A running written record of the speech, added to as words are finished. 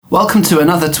Welcome to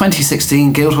another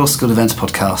 2016 Guildhall School Events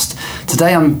podcast.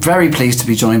 Today I'm very pleased to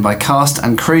be joined by cast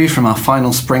and crew from our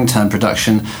final spring term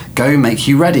production, Go Make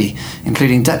You Ready,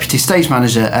 including Deputy Stage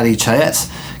Manager Ellie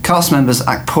Chayette, cast members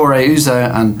Akpore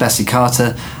Uzo and Bessie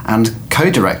Carter, and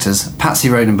co-directors Patsy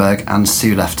Rodenberg and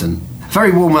Sue Lefton.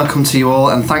 Very warm welcome to you all,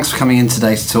 and thanks for coming in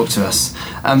today to talk to us.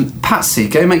 Patsy,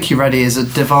 Go Make You Ready is a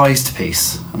devised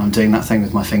piece, and I'm doing that thing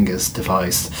with my fingers,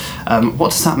 devised.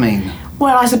 What does that mean?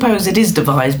 Well, I suppose it is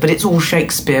devised, but it's all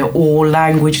Shakespeare or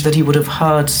language that he would have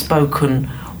heard spoken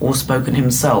or spoken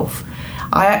himself.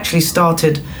 I actually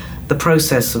started the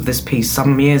process of this piece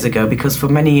some years ago because for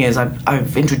many years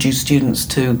I've introduced students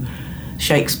to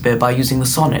Shakespeare by using the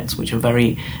sonnets, which are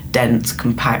very dense,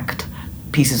 compact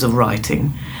pieces of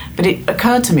writing. But it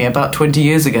occurred to me about 20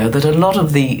 years ago that a lot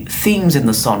of the themes in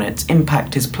the sonnets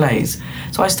impact his plays.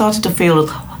 So I started to feel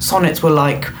that sonnets were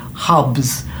like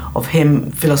hubs of him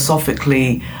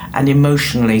philosophically and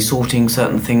emotionally sorting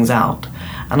certain things out.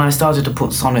 And I started to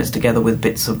put sonnets together with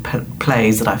bits of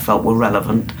plays that I felt were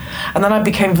relevant. And then I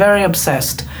became very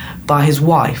obsessed by his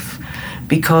wife,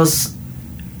 because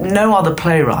no other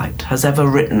playwright has ever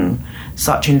written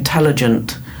such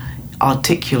intelligent,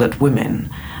 articulate women.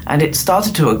 And it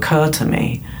started to occur to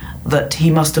me that he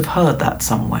must have heard that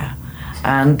somewhere.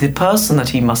 And the person that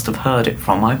he must have heard it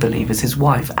from, I believe, is his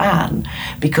wife, Anne,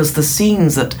 because the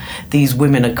scenes that these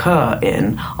women occur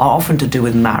in are often to do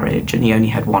with marriage, and he only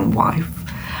had one wife.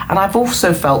 And I've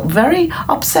also felt very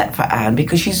upset for Anne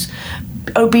because she's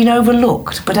been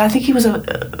overlooked. But I think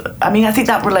I think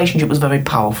that relationship was very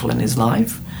powerful in his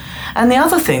life. And the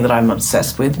other thing that I'm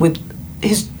obsessed with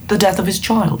is the death of his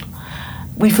child.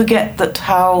 We forget that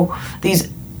how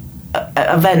these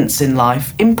events in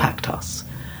life impact us.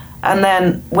 And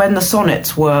then when the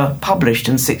sonnets were published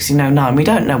in 1609, we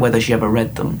don't know whether she ever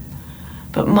read them.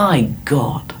 But my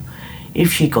God,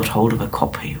 if she got hold of a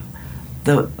copy,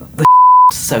 the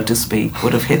so to speak,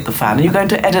 would have hit the fan. Are you going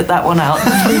to edit that one out?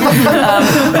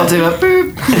 I'll do a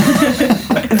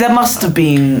boop. There must have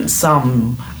been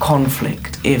some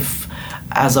conflict if,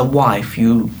 as a wife,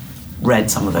 you read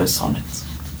some of those sonnets.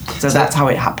 So that's how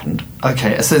it happened.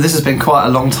 Okay, so this has been quite a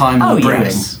long time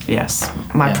brewing. Yes.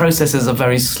 My processes are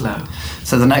very slow.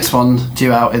 So the next one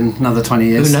due out in another 20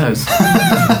 years? Who knows?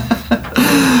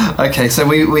 Okay, so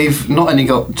we've not only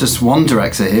got just one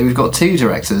director here, we've got two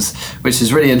directors, which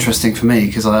is really interesting for me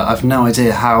because I've no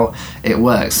idea how it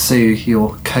works. Sue,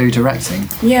 you're co-directing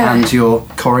and you're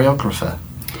choreographer.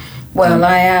 Well,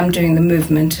 I am doing the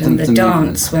movement and the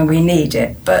dance when we need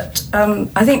it, but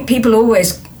I think people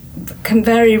always can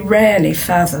very rarely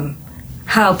fathom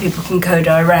how people can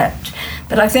co-direct.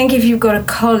 But I think if you've got a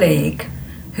colleague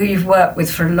who you've worked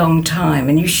with for a long time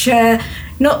and you share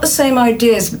not the same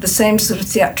ideas but the same sort of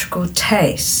theatrical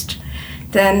taste,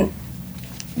 then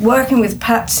working with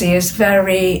Patsy is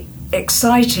very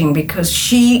exciting because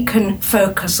she can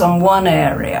focus on one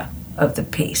area of the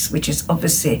piece, which is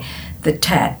obviously the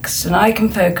text, and I can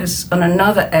focus on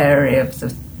another area of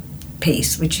the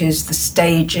piece, which is the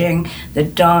staging, the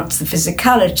dance, the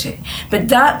physicality. But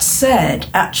that said,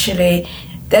 actually,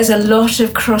 there's a lot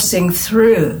of crossing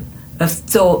through of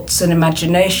thoughts and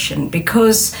imagination,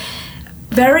 because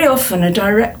very often a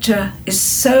director is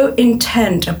so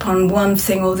intent upon one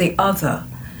thing or the other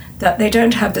that they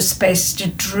don't have the space to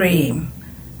dream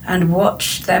and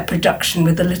watch their production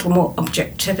with a little more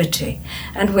objectivity.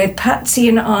 And with Patsy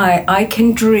and I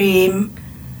can dream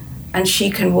and she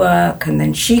can work, and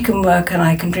then she can work and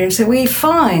I can dream. So we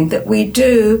find that we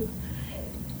do,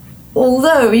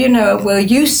 although, we're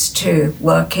used to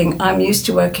working, I'm used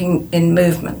to working in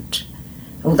movement,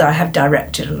 although I have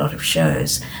directed a lot of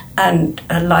shows, and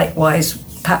likewise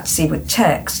Patsy with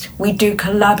text, we do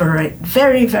collaborate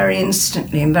very, very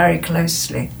instantly and very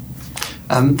closely.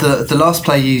 The last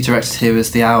play you directed here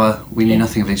was The Hour We Knew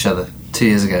Nothing of Each Other, 2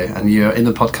 years ago, and you're in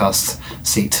the podcast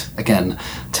seat again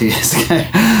 2 years ago,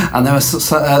 and there was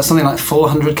something like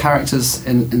 400 characters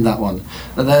in that one.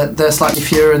 Are there slightly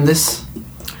fewer in this?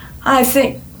 I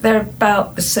think they're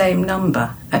about the same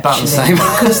number, actually. About the same?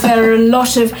 Because there are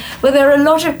a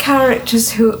lot of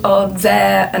characters who are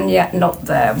there and yet not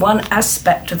there. One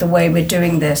aspect of the way we're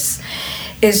doing this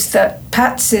is that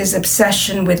Patsy's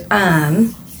obsession with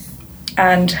Anne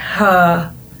and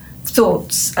her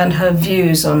thoughts and her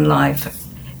views on life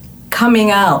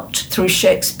coming out through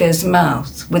Shakespeare's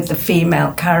mouth with the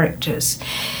female characters.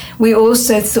 We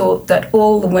also thought that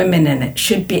all the women in it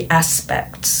should be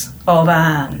aspects of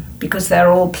Anne, because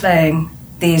they're all playing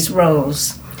these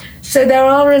roles. So there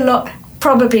are a lot,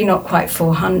 probably not quite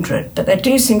 400, but there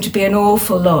do seem to be an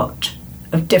awful lot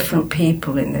of different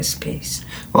people in this piece.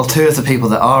 Well, two of the people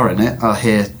that are in it are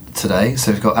here today.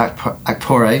 So we've got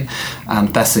Akpore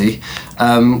and Bessie.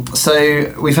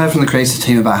 So we've heard from the creative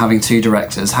team about having two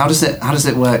directors. How does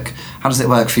it work? How does it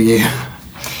work for you?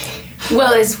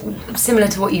 Well, it's similar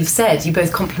to what you've said. You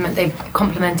both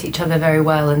complement each other very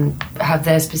well and have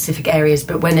their specific areas.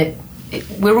 But when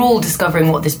we're all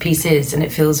discovering what this piece is, and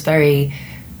it feels very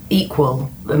equal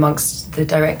amongst the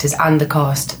directors and the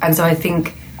cast. And so I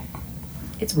think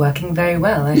it's working very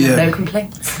well. I have no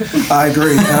complaints. I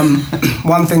agree.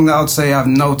 One thing that I would say I've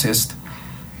noticed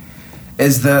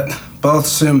is that both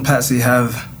Sue and Patsy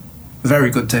have very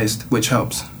good taste, which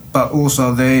helps. But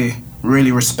also they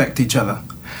really respect each other.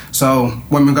 So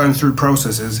when we're going through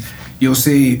processes, you'll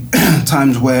see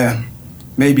times where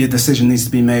maybe a decision needs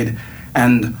to be made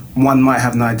and one might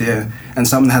have an idea and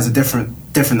someone has a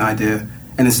different idea.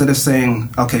 And instead of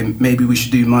saying, okay, maybe we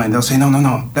should do mine, they'll say, no,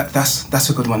 that's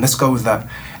a good one, let's go with that.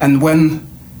 And when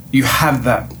you have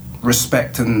that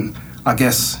respect and I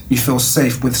guess you feel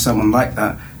safe with someone like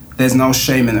that, there's no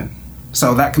shame in it.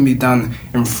 So that can be done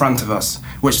in front of us,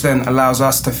 which then allows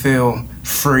us to feel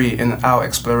free in our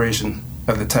exploration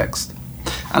of the text.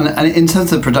 And in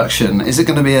terms of production, is it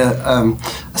going to be a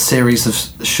series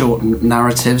of short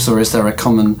narratives, or is there a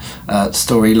common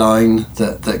storyline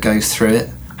that goes through it?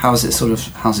 How's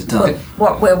it done?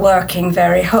 What we're working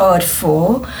very hard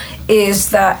for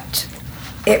is that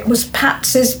it was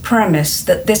Patsy's premise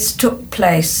that this took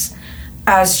place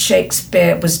as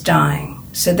Shakespeare was dying.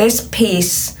 So this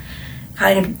piece,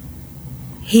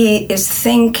 he is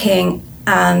thinking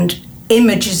and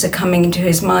images are coming into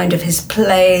his mind of his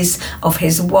plays, of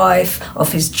his wife,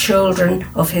 of his children,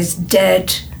 of his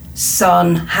dead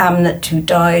son, Hamlet, who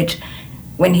died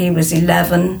when he was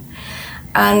 11.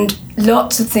 And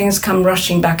lots of things come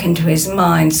rushing back into his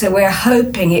mind. So we're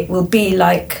hoping it will be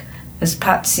like, as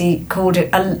Patsy called it,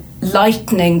 a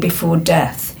lightning before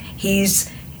death.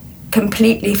 He's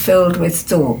completely filled with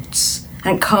thoughts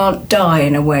and can't die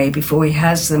in a way before he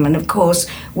has them. And of course,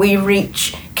 we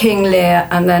reach King Lear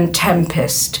and then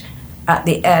Tempest at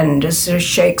the end as Sir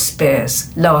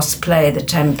Shakespeare's last play, The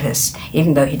Tempest,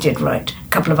 even though he did write a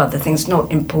couple of other things,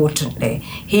 not importantly.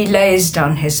 He lays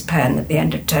down his pen at the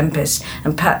end of Tempest,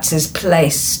 and Patsy's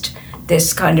placed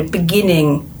this kind of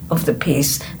beginning of the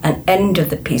piece and end of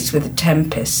the piece with The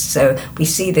Tempest. So we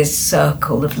see this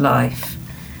circle of life.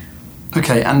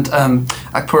 Okay, and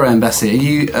Akpore and Bessie, are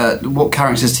you? What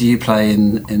characters do you play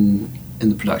in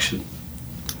the production?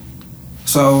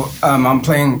 So I'm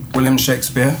playing William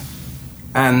Shakespeare,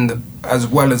 and as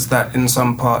well as that, in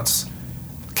some parts,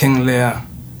 King Lear.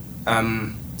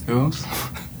 Who else?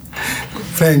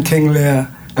 Playing King Lear.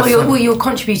 Well, you're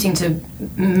contributing to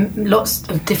lots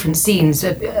of different scenes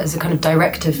as a kind of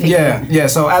director figure. Yeah.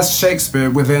 So as Shakespeare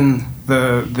within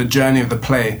the journey of the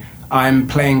play, I'm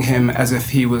playing him as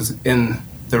if he was in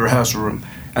the rehearsal room.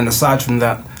 And aside from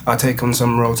that, I take on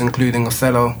some roles, including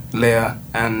Othello, Lear,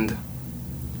 and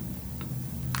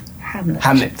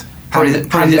Hamlet. Probably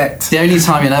the only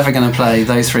time you're ever going to play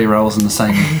those three roles in the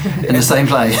same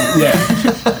play. Yeah.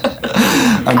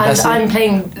 And I'm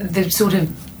playing the sort of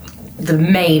the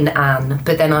main Anne,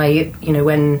 but then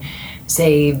when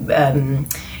say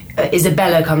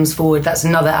Isabella comes forward, that's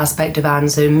another aspect of Anne.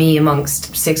 So me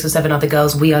amongst 6 or 7 other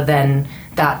girls, we are then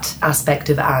that aspect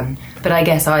of Anne. But I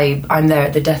guess I'm there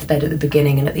at the deathbed at the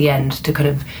beginning and at the end to kind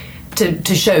of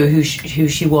to show who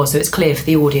she was, so it's clear for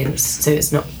the audience. So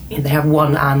it's not they have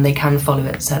one Anne they can follow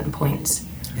at certain points.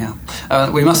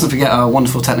 Yeah. We mustn't forget our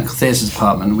wonderful technical theatre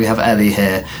department. We have Ellie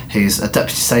here, who's a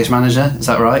deputy stage manager. Is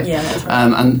that right? Yeah, that's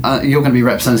right. And you're going to be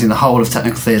representing the whole of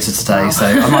technical theatre today, so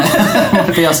I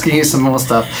might be asking you some more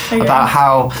stuff about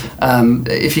how,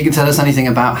 if you can tell us anything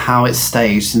about how it's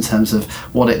staged in terms of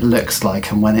what it looks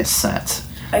like and when it's set.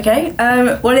 Okay.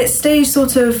 Well, it's staged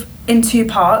sort of in 2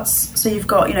 parts. So you've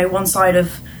got, one side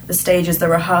of the stage is the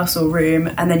rehearsal room,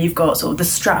 and then you've got sort of the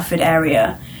Stratford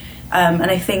area. And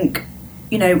I think,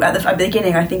 at the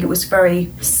beginning, I think it was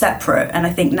very separate, and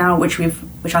I think now, which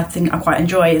I think I quite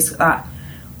enjoy, is that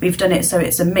we've done it so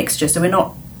it's a mixture. So we're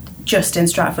not just in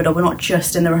Stratford, or we're not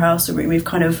just in the rehearsal room. We've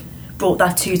kind of brought the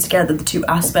 2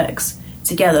 aspects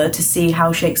together to see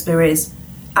how Shakespeare is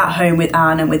at home with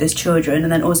Anne and with his children,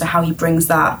 and then also how he brings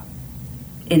that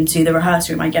into the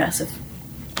rehearsal room, I guess, if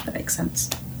that makes sense.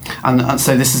 And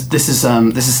so this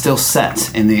is still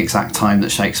set in the exact time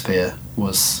that Shakespeare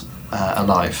was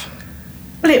alive.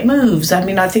 Well, it moves. I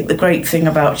mean, I think the great thing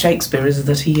about Shakespeare is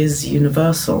that he is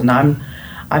universal. Now,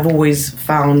 I've always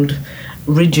found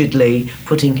rigidly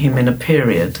putting him in a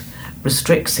period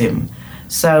restricts him.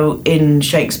 So in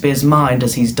Shakespeare's mind,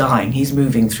 as he's dying, he's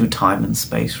moving through time and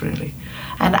space, really.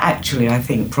 And actually, I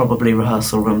think probably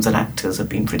rehearsal rooms and actors have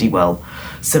been pretty well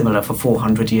similar for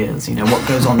 400 years. You know, what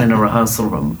goes on in a rehearsal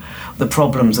room, the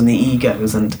problems and the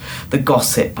egos and the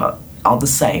gossip are the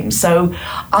same. So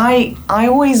I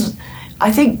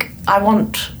think I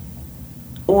want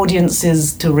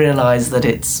audiences to realise that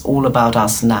it's all about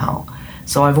us now.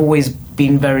 So I've always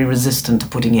been very resistant to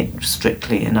putting it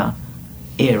strictly in a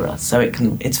era, so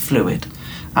it's fluid.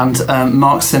 And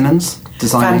Mark Simmons,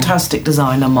 designer. Fantastic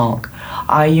designer, Mark.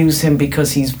 I use him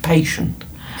because he's patient.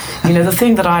 You know, the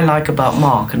thing that I like about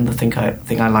Mark, and the thing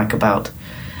I like about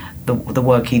the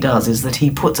work he does, is that he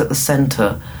puts at the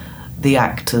centre the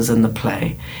actors and the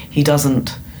play. He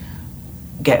doesn't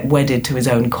get wedded to his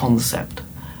own concept.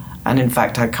 And in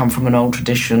fact, I come from an old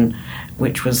tradition,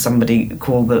 which was somebody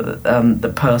called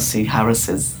the Percy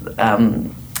Harris's.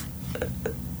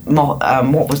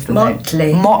 What was the Motley.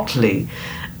 name? Motley.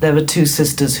 There were two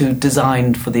sisters who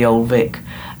designed for the Old Vic,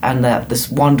 and this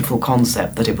wonderful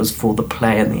concept that it was for the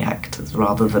play and the actors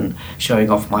rather than showing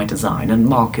off my design. And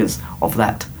Mark is of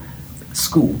that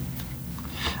school.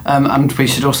 And we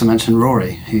should also mention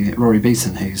Rory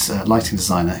Beaton, who's a lighting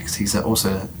designer, because he's also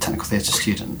a technical theatre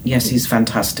student. Yes, he's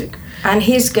fantastic. And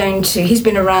he's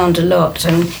been around a lot,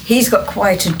 and he's got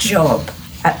quite a job,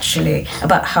 actually,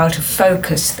 about how to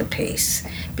focus the piece.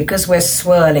 Because we're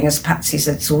swirling, as Patsy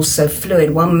said, it's all so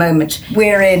fluid. One moment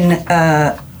we're in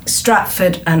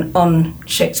Stratford and on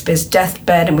Shakespeare's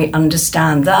deathbed, and we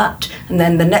understand that. And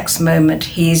then the next moment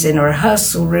he's in a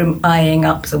rehearsal room eyeing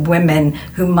up the women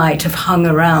who might have hung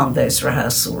around those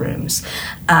rehearsal rooms.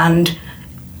 And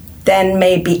then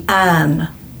maybe Anne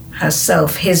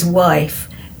herself, his wife,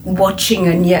 watching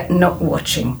and yet not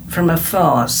watching from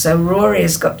afar. So Rory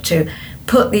has got to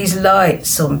put these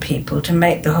lights on people to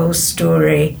make the whole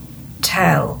story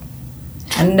tell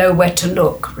and know where to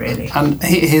look, really. And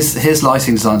his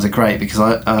lighting designs are great, because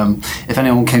if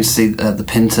anyone came to see the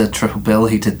Pinter Triple Bill,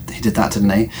 he did that, didn't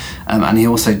he? And he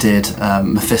also did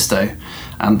Mephisto,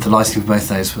 and the lighting for both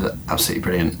those were absolutely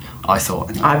brilliant, I thought.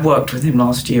 Anyway. I worked with him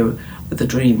last year with The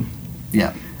Dream.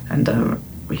 Yeah. And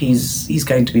he's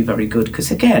going to be very good,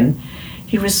 because again,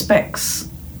 he respects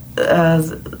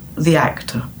the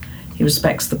actor. He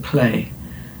respects the play.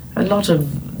 A lot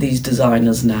of these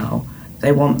designers now,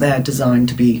 they want their design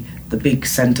to be the big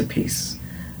centrepiece.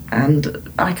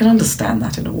 And I can understand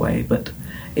that in a way, but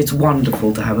it's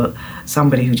wonderful to have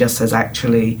somebody who just says,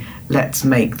 actually, let's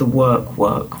make the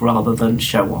work rather than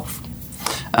show off.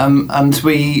 And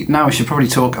we should probably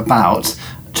talk about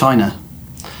China.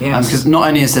 Yes. Because not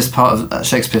only is this part of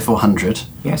Shakespeare 400,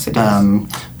 yes, it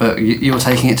is. But you're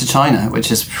taking it to China,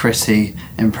 which is pretty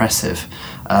impressive.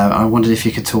 I wondered if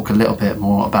you could talk a little bit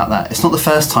more about that. It's not the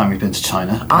first time we've been to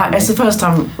China. It's the first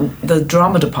time the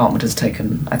drama department has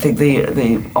taken. I think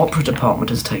the opera department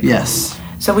has taken. Yes.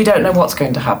 So we don't know what's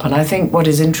going to happen. I think what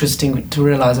is interesting to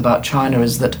realise about China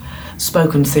is that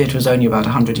spoken theatre is only about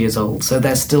 100 years old, so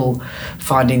they're still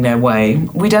finding their way.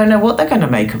 We don't know what they're going to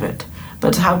make of it,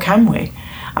 but how can we?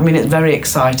 I mean, it's very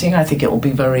exciting. I think it will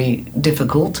be very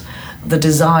difficult. The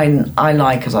design I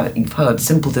like, as you've heard,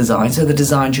 simple design, so the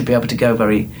design should be able to go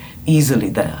very easily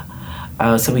there,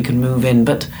 so we can move in.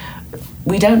 But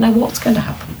we don't know what's going to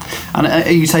happen. And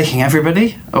are you taking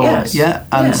everybody? Or, yes. Yeah.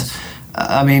 And yes.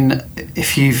 I mean,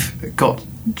 if you've got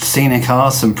scenic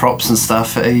arts and props and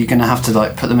stuff, are you going to have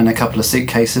to put them in a couple of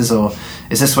suitcases, or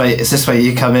is this where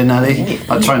you come in, Ali?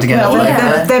 Trying to get it all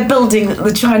over? They're building.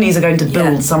 The Chinese are going to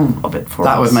build some of it for us.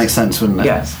 That would make sense, wouldn't it?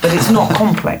 Yes, but it's not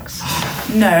complex.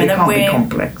 No, it can't be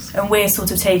complex. And we're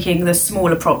sort of taking the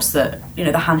smaller props the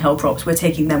handheld props. We're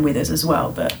taking them with us as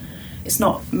well, but it's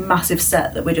not a massive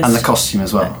set that we're just. And the costume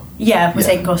as well. Yeah, we're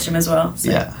taking costume as well.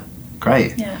 So. Yeah,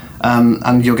 great. Yeah.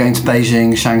 And you're going to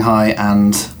Beijing, Shanghai,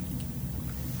 and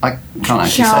I can't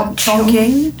actually say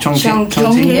Chongqing.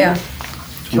 Chongqing. Yeah.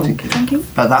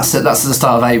 Chongqing. But that's it. That's the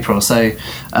start of April. So,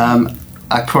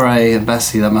 Akpore and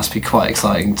Bessie, that must be quite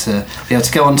exciting to be able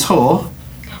to go on tour.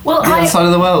 Well, the other side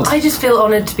of the world. I just feel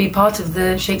honoured to be part of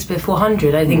the Shakespeare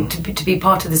 400. I think to be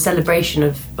part of the celebration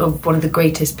of one of the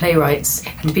greatest playwrights,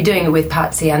 and to be doing it with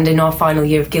Patsy, and in our final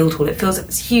year of Guildhall, it feels like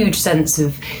this huge sense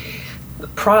of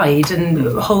pride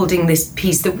and holding this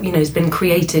piece that has been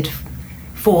created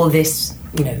for this,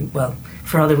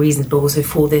 for other reasons, but also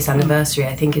for this anniversary.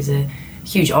 I think is a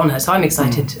huge honour. So I'm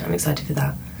excited. I'm excited for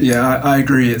that. Yeah, I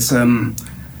agree. It's an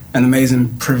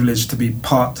amazing privilege to be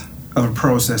part of a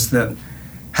process that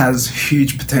has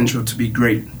huge potential to be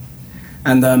great.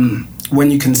 And when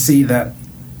you can see that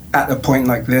at a point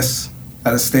like this,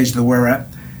 at the stage that we're at,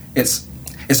 it's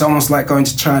almost like going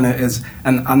to China is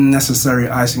an unnecessary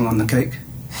icing on the cake.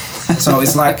 So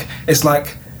it's like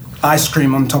ice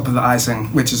cream on top of the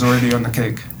icing, which is already on the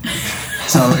cake.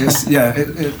 So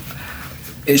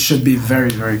it should be very,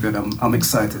 very good. I'm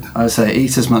excited. I would say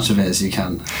eat as much of it as you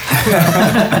can.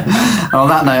 On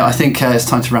that note, I think it's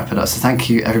time to wrap it up. So thank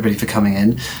you everybody for coming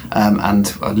in,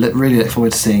 and I really look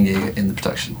forward to seeing you in the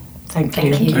production. Thank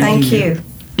you. Thank you.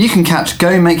 You can catch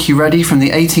Go Make You Ready from the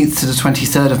 18th to the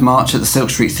 23rd of March at the Silk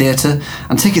Street Theatre,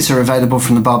 and tickets are available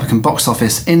from the Barbican box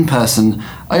office in person,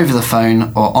 over the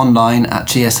phone or online at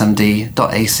gsmd.ac.uk.